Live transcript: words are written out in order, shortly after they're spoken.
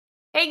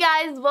Hey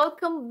guys,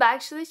 welcome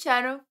back to the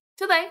channel.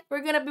 Today we're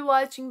gonna be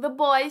watching The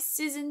Boys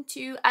Season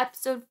 2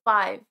 Episode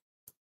 5.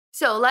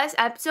 So last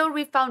episode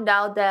we found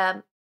out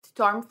that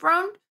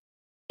Stormfront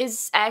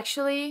is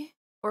actually,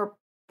 or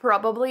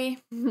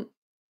probably,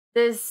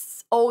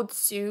 this old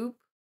soup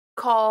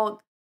called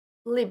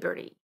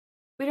Liberty.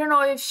 We don't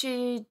know if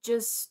she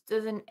just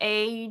doesn't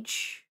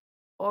age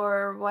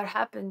or what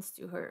happens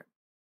to her.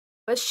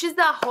 But she's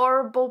a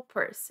horrible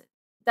person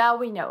that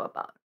we know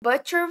about.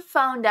 Butcher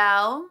found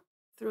out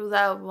through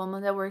that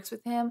woman that works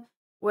with him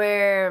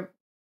where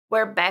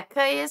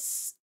Becca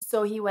is,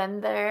 so he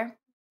went there.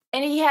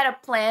 And he had a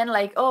plan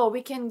like, oh,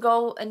 we can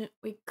go and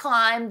we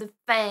climb the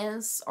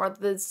fence or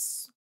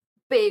this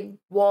big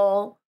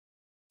wall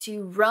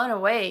to run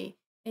away.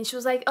 And she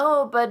was like,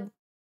 oh, but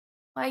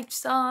my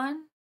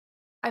son,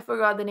 I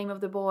forgot the name of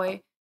the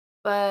boy,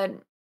 but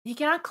he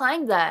cannot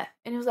climb that.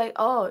 And he was like,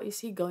 oh, is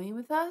he going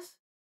with us?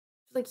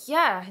 She's like,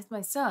 yeah, he's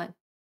my son.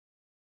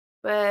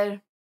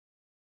 But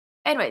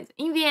anyways,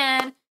 in the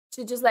end,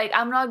 she's just like,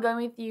 I'm not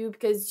going with you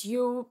because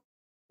you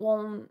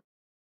don't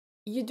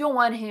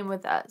want him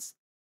with us.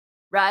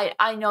 Right?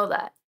 I know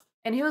that.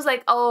 And he was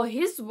like, oh,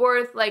 he's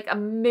worth like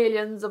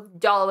millions of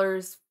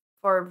dollars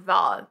for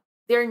Val.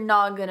 They're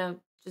not gonna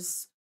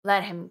just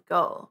let him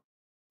go.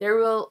 They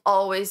will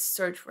always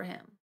search for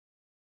him.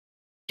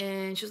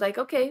 And she was like,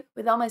 okay,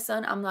 without my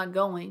son, I'm not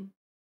going.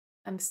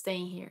 I'm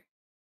staying here.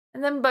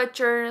 And then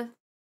Butcher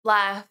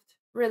laughed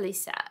really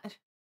sad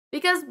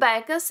because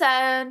Becca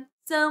said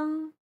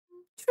some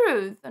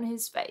truth on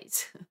his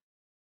face.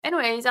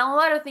 Anyways, a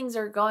lot of things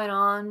are going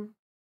on.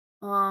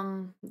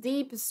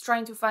 Deep is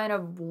trying to find a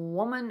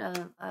woman,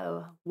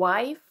 a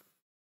wife,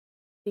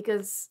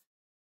 because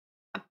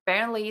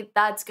apparently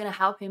that's gonna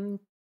help him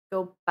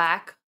go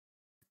back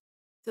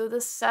to the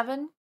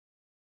 7.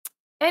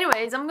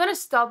 Anyways, I'm gonna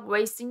stop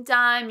wasting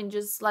time and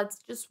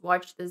let's just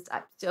watch this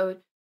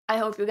episode. I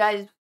hope you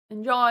guys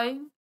enjoy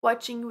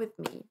watching with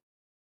me.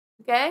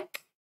 Okay?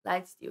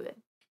 Let's do it.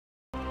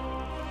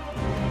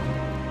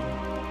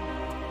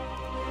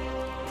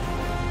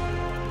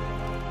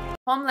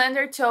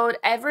 Homelander told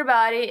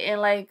everybody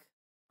on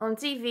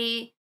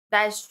TV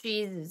that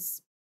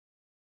she's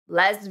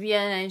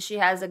lesbian and she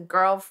has a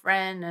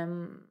girlfriend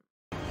and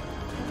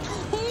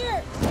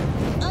Here!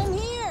 I'm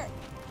here!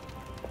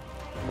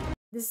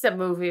 this is a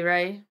movie,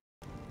 right?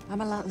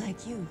 I'm a lot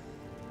like you.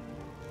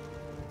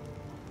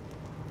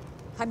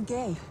 I'm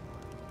gay.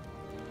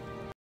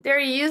 They're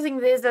using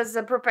this as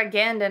a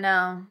propaganda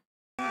now.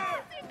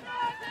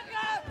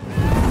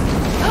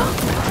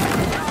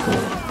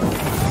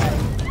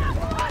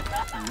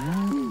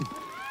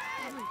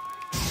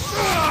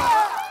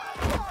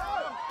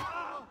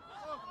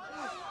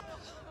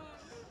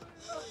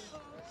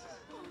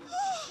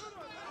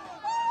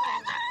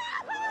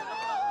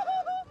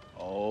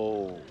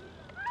 Oh.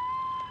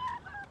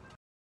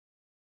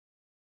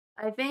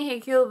 I think he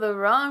killed the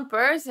wrong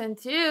person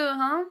too,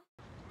 huh?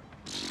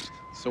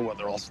 So what,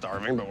 they're all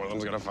starving, but one of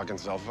them's got a fucking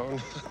cell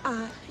phone?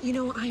 I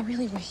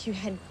really wish you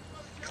had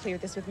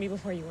cleared this with me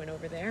before you went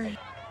over there.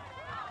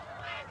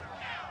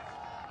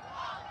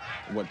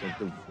 What, they're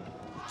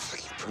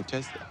fucking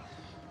protesting?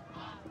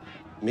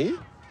 Me?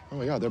 Oh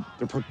my God,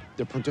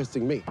 they're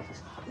protesting me.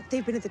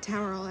 They've been at the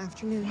tower all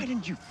afternoon. Why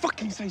didn't you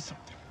fucking say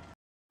something?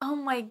 Oh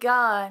my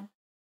God.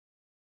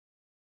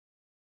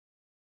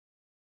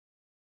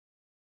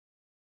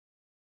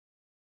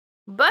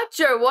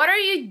 Butcher, what are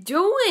you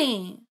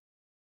doing?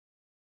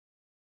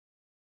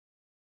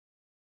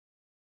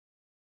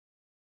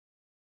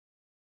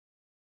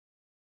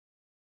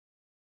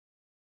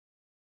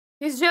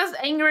 He's just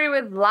angry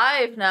with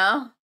life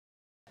now.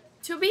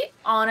 To be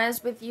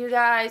honest with you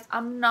guys,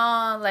 I'm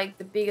not like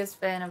the biggest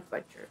fan of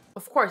Butcher.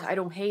 Of course, I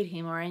don't hate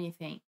him or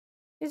anything.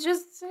 He's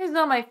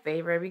not my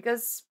favorite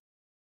because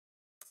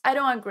I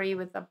don't agree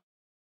with a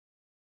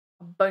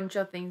bunch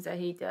of things that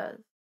he does.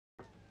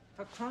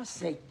 For Christ's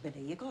sake,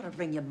 Billy, you gotta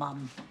ring your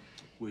mum.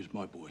 Where's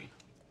my boy?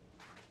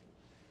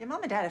 Your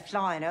mum and dad are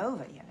flying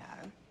over, you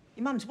know.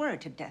 Your mum's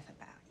worried to death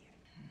about you.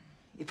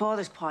 Your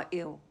father's quite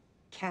ill.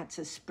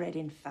 Cancer's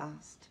spreading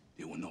fast.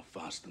 They were not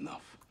fast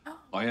enough.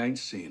 I ain't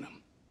seeing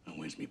him. And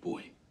where's me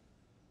boy?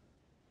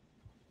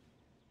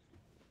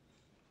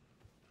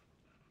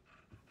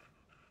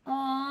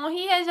 Oh,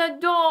 he has a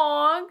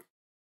dog.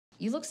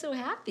 You look so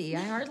happy.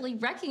 I hardly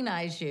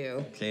recognize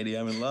you. Katie,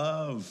 I'm in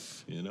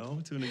love,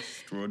 to an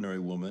extraordinary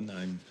woman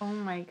I'm Oh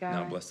my God.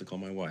 now blessed to call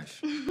my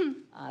wife.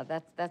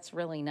 That's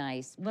really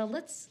nice. Well,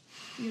 let's...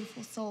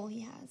 Beautiful soul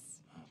he has.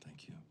 Oh,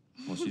 thank you.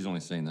 Well, she's only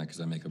saying that because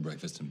I make her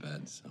breakfast in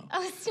bed, so.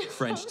 Oh, so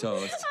French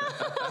toast.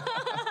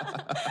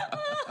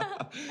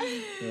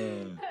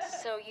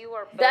 So you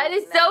are both That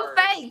is so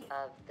members fake.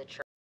 of the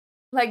church.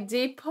 Like,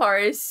 deep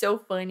part is so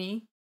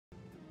funny.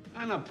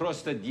 Она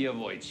просто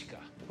девочка.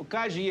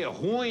 Покажи ей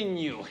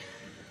хуйню.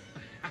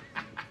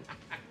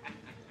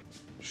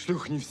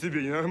 Шлюх не в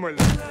себе, ненормально.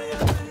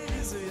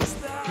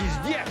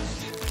 Пиздец!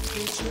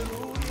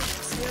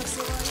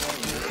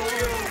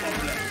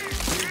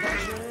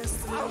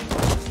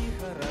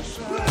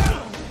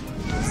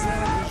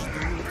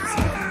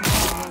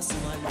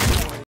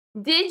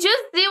 Did you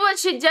see what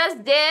she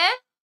just did?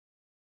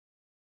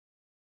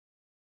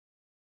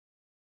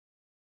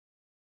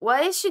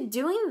 Why is she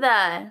doing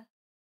that?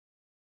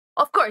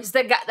 Of course,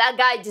 that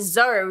guy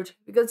deserved,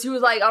 because he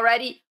was like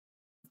already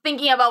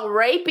thinking about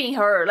raping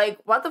her. Like,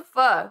 what the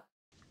fuck?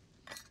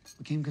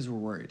 We came because we're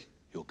worried.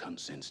 Your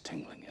consent's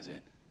tingling, is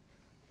it?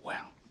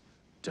 Well,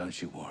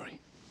 don't you worry.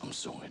 I'm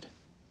sorted.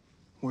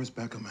 Where's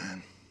Becca,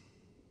 man?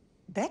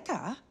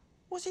 Becca?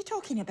 What's he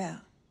talking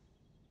about?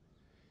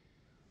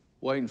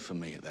 Waiting for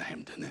me at the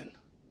Hampton Inn.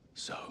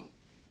 So,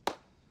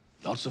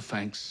 lots of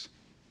thanks.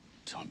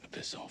 Time to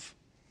piss off.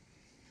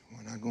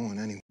 We're not going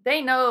anywhere.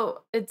 They know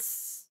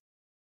it's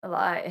a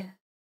lie.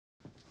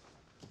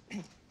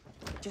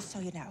 Just so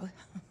you know,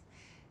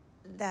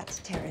 that's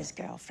Tara's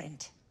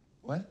girlfriend.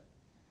 What?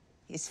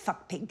 His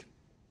fuck pig.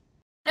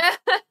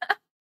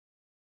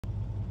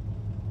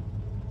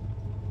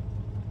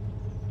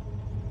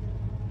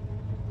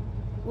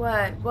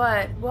 What?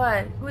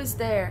 Who is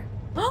there?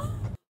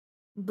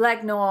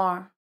 Black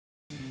Noir.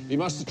 He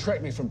must have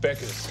tracked me from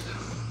Becca's.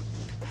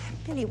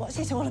 Billy, what's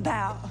this all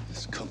about?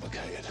 It's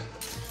complicated.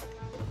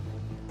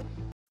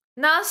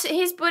 Now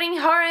he's putting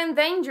her in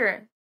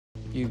danger.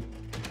 You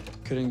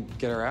couldn't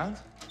get her out?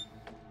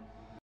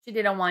 She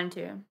didn't want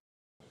to.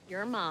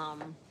 Your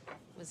mom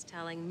was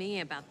telling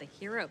me about the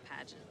hero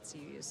pageants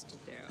you used to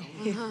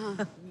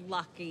do.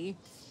 Lucky.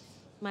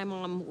 My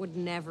mom would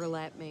never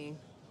let me.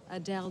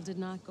 Adele did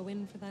not go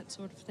in for that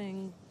sort of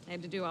thing. I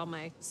had to do all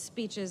my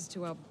speeches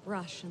to a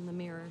brush in the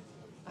mirror.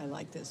 I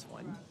like this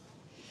one.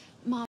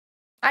 Mom.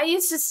 I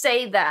used to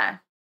say that.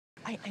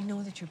 I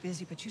know that you're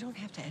busy, but you don't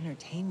have to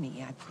entertain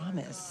me, I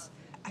promise.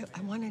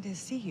 I wanted to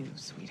see you,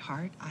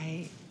 sweetheart.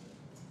 I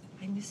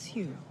miss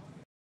you.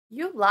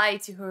 You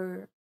lied to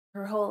her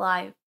whole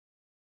life.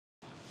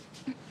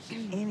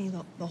 Annie,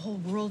 the whole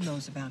world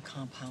knows about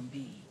Compound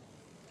B.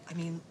 I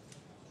mean,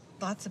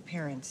 lots of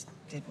parents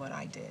did what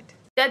I did.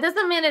 That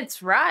doesn't mean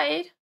it's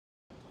right.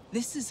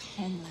 This is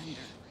Homelander,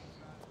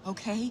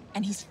 okay?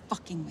 And he's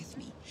fucking with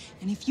me.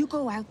 And if you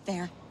go out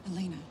there,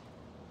 Elena,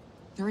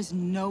 there is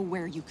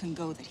nowhere you can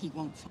go that he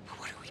won't find.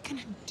 What are we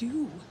gonna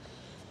do?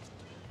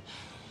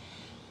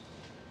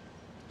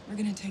 We're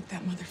gonna take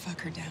that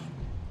motherfucker down.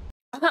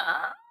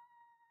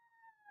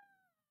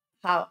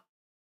 How?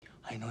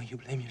 I know you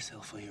blame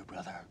yourself for your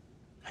brother.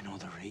 I know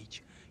the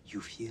rage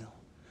you feel.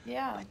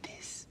 Yeah. But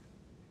this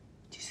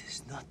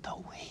is not the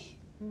way.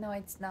 No,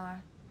 it's not.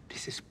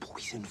 This is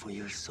poison for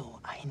your soul,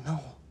 I know.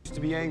 Used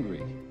to be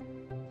angry,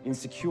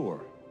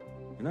 insecure,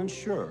 and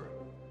unsure.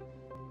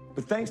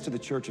 But thanks to the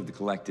Church of the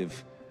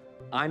Collective,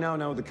 I now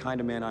know the kind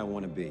of man I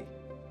want to be.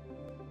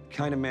 The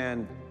kind of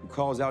man who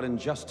calls out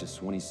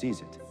injustice when he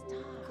sees it.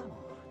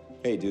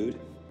 Hey, dude,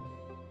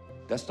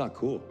 that's not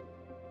cool.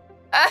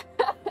 The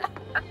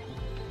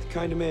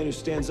kind of man who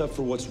stands up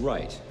for what's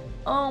right.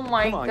 Oh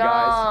my Come on,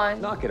 God.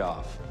 guys, knock it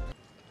off.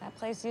 That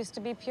place used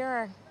to be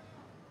pure.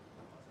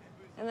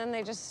 And then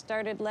they just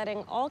started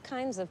letting all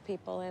kinds of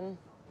people in,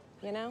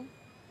 you know?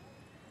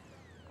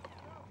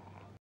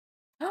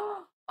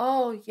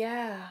 Oh,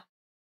 yeah.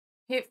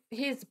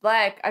 He's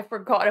black. I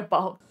forgot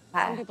about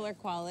that. Some people are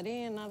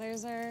quality and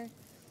others are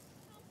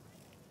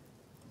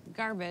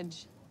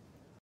garbage.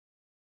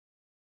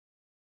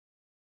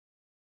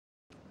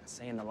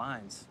 Saying the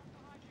lines.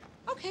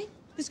 Okay,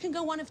 this can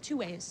go one of two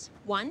ways.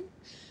 One,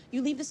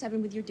 you leave the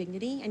Seven with your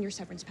dignity and your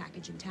severance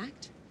package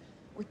intact.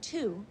 Or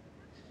two,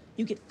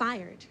 you get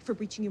fired for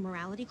breaching your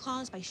morality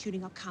clause by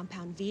shooting up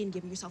Compound V and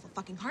giving yourself a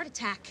fucking heart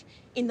attack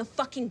in the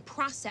fucking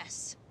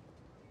process.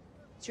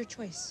 It's your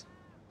choice.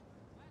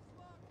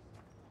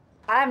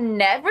 I've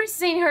never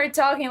seen her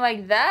talking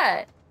like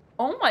that.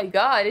 Oh my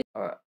God.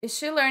 Or is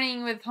she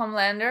learning with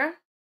Homelander?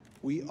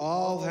 We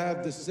all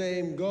have the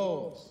same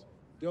goals,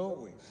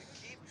 don't we?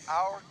 Keep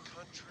our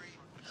country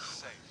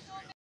safe.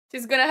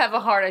 She's gonna have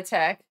a heart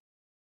attack.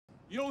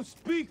 You don't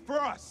speak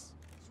for us.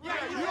 Yeah,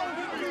 you don't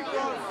speak for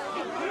us.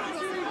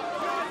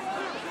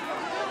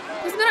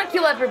 He's gonna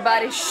kill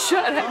everybody.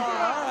 Shut up. All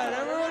right,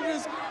 everyone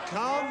just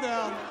calm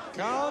down.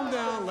 Calm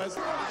down. Let's...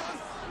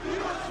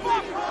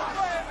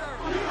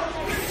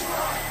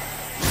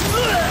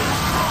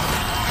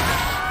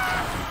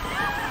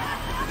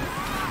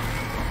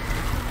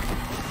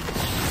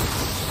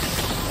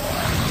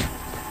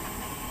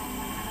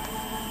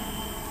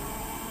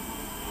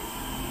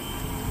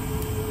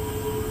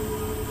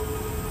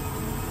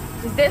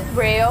 Is this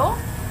real?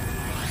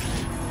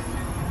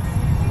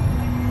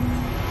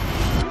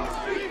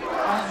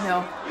 Oh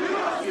no.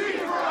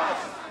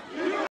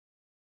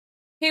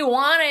 He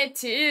wanted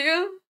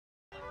to.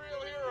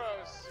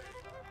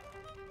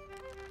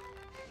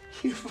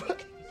 You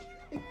fucking...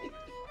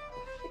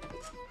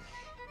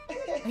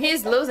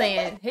 He's losing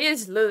it.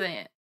 He's losing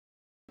it.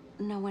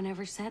 No one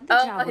ever said the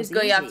job was he's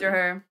going easy. after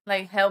her.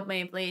 Like, help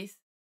me, please.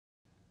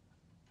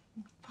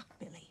 Fuck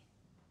Billy.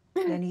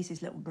 Lenny's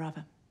his little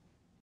brother.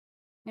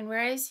 And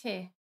where is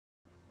he?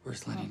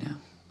 Where's Lenny now?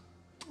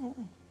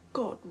 Oh,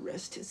 God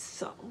rest his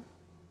soul.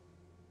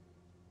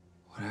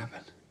 What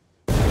happened?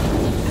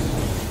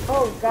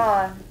 Oh,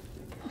 God.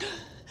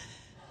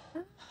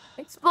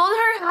 Explode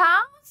her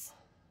house?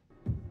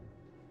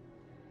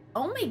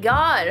 Oh my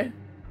god.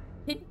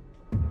 He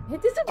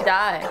doesn't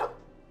die.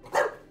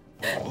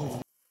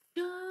 Shut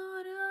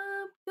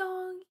up,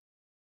 dog.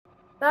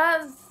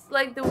 That's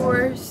like the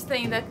worst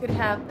thing that could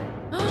happen.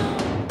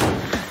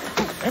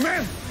 Hey,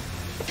 man!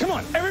 Come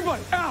on,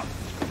 everybody, out!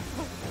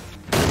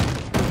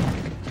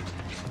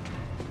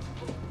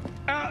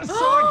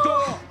 Outside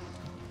door!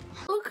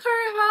 Look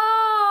her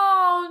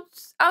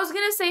house. I was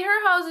gonna say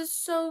her house is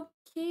so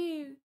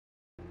cute.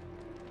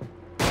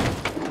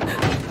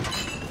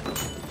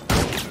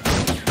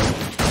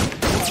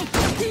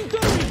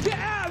 Get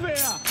out of here!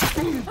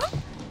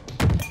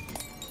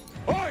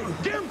 Oi,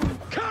 Gimp,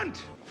 cunt!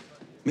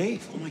 Me?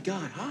 Oh my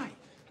God, hi.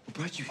 What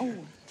brought you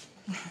here?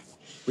 Oh.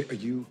 Wait,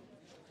 you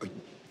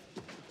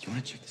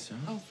want to check this out?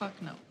 Oh, fuck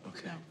no.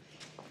 Okay. No.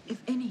 If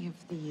any of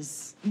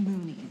these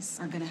Moonies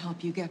are gonna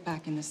help you get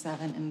back in the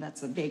 7, and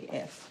that's a big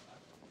if,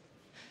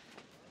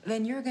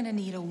 then you're gonna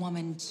need a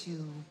woman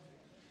to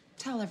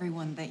tell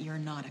everyone that you're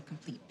not a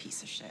complete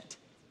piece of shit.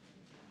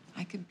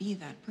 I could be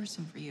that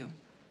person for you.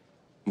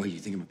 Wait, you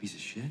think I'm a piece of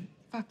shit?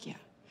 Fuck yeah.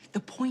 The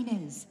point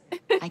is,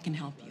 I can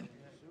help you.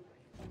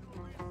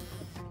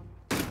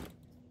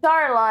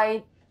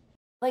 Starlight,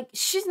 like,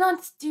 she's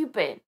not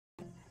stupid.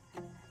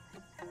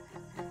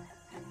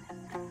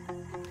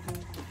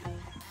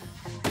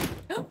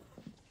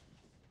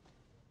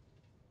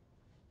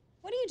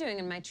 What are you doing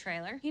in my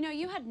trailer? You know,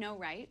 you had no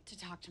right to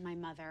talk to my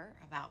mother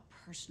about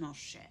personal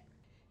shit.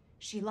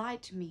 She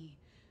lied to me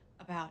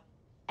about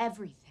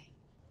everything.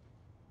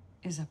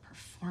 Is a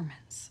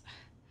performance.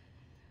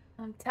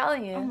 I'm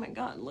telling you. Oh my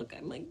God, look,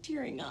 I'm like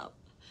tearing up.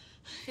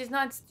 She's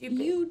not stupid.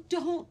 You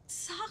don't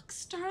suck,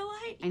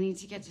 Starlight. I need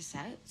to get to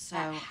set, so...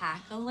 That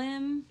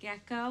Hackalim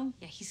gecko,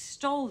 yeah, he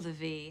stole the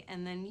V,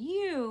 and then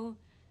you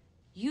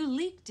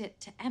leaked it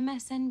to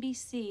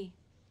MSNBC.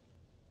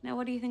 Now,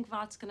 what do you think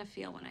Vought's gonna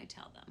feel when I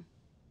tell them?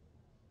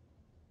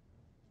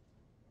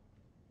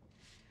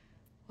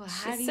 Well,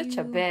 how She's do such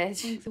you a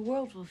bitch. think the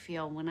world will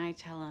feel when I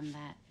tell him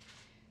that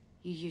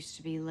you used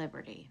to be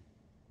Liberty?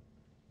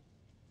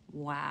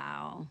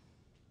 Wow.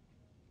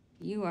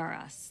 You are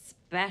a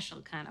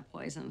special kind of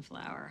poison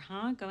flower,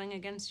 huh? Going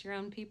against your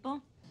own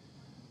people?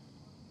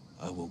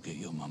 I will get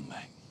your mum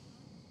back.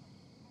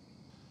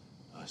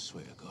 I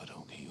swear to God,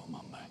 I'll get your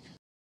mum back.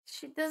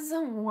 She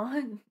doesn't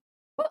want.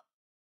 Well,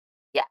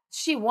 yeah,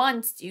 she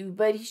wants to,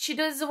 but she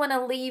doesn't want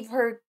to leave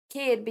her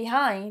kid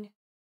behind.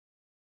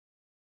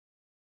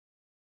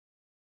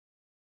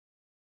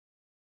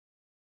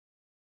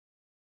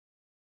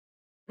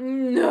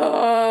 No.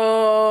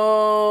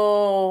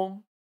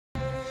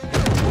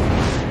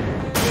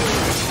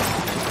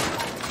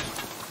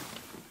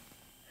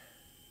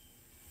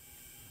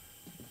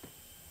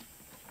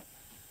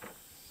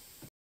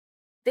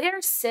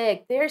 They're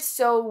sick. They're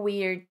so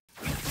weird.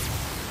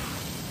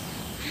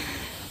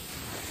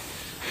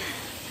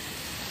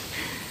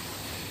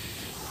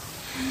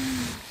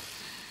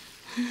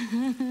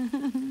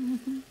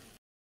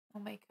 Oh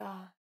my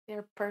God.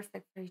 They're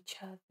perfect for each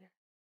other.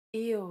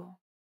 Ew.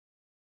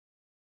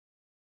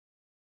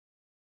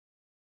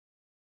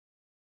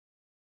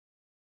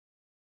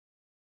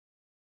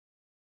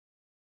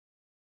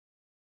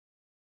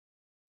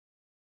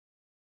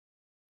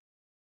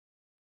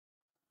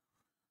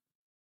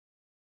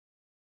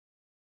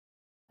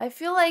 I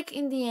feel like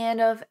in the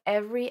end of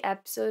every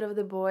episode of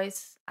The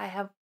Boys, I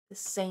have the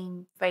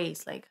same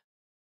face. Like,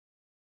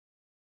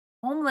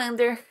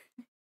 Homelander,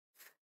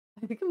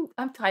 I think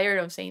I'm tired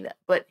of saying that,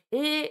 but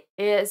he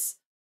is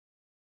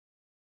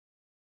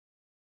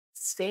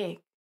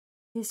sick.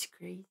 He's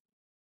crazy.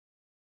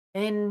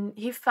 And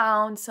he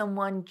found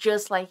someone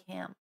just like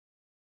him.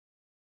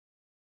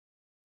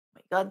 Oh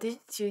my God, these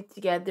two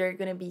together are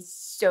gonna be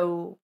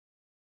so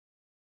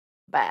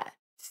bad,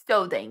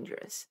 so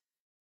dangerous.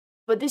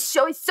 But this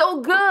show is so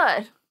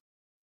good.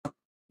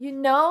 You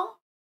know,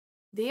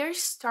 they are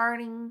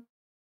starting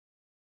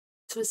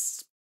to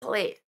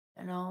split,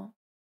 you know?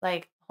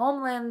 Like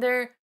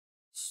Homelander,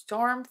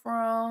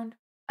 Stormfront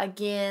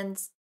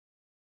against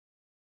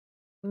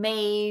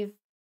Maeve,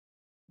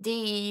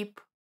 Deep.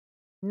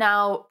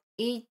 Now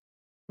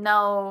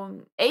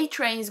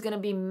A-Train is gonna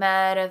be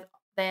mad at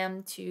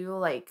them too,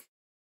 like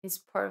he's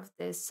part of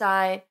this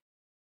side.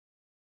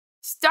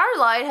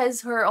 Starlight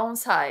has her own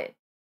side.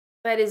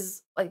 That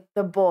is like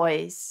the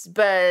boys,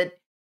 but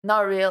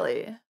not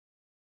really.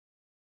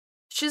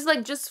 She's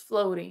like just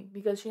floating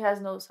because she has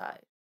no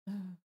side.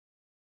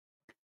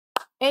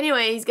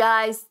 Anyways,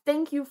 guys,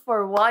 thank you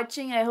for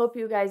watching. I hope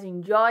you guys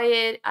enjoy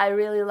it. I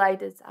really like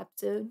this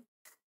episode.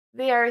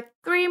 There are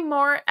 3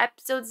 more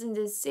episodes in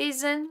this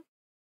season,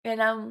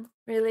 and I'm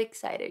really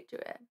excited to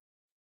it.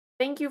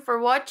 Thank you for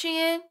watching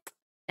it.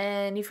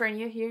 And if you're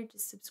new here,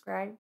 just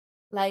subscribe,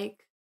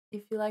 like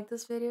if you like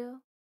this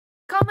video.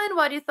 Comment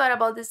what you thought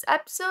about this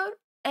episode,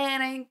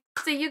 and I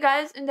see you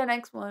guys in the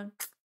next one.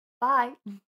 Bye.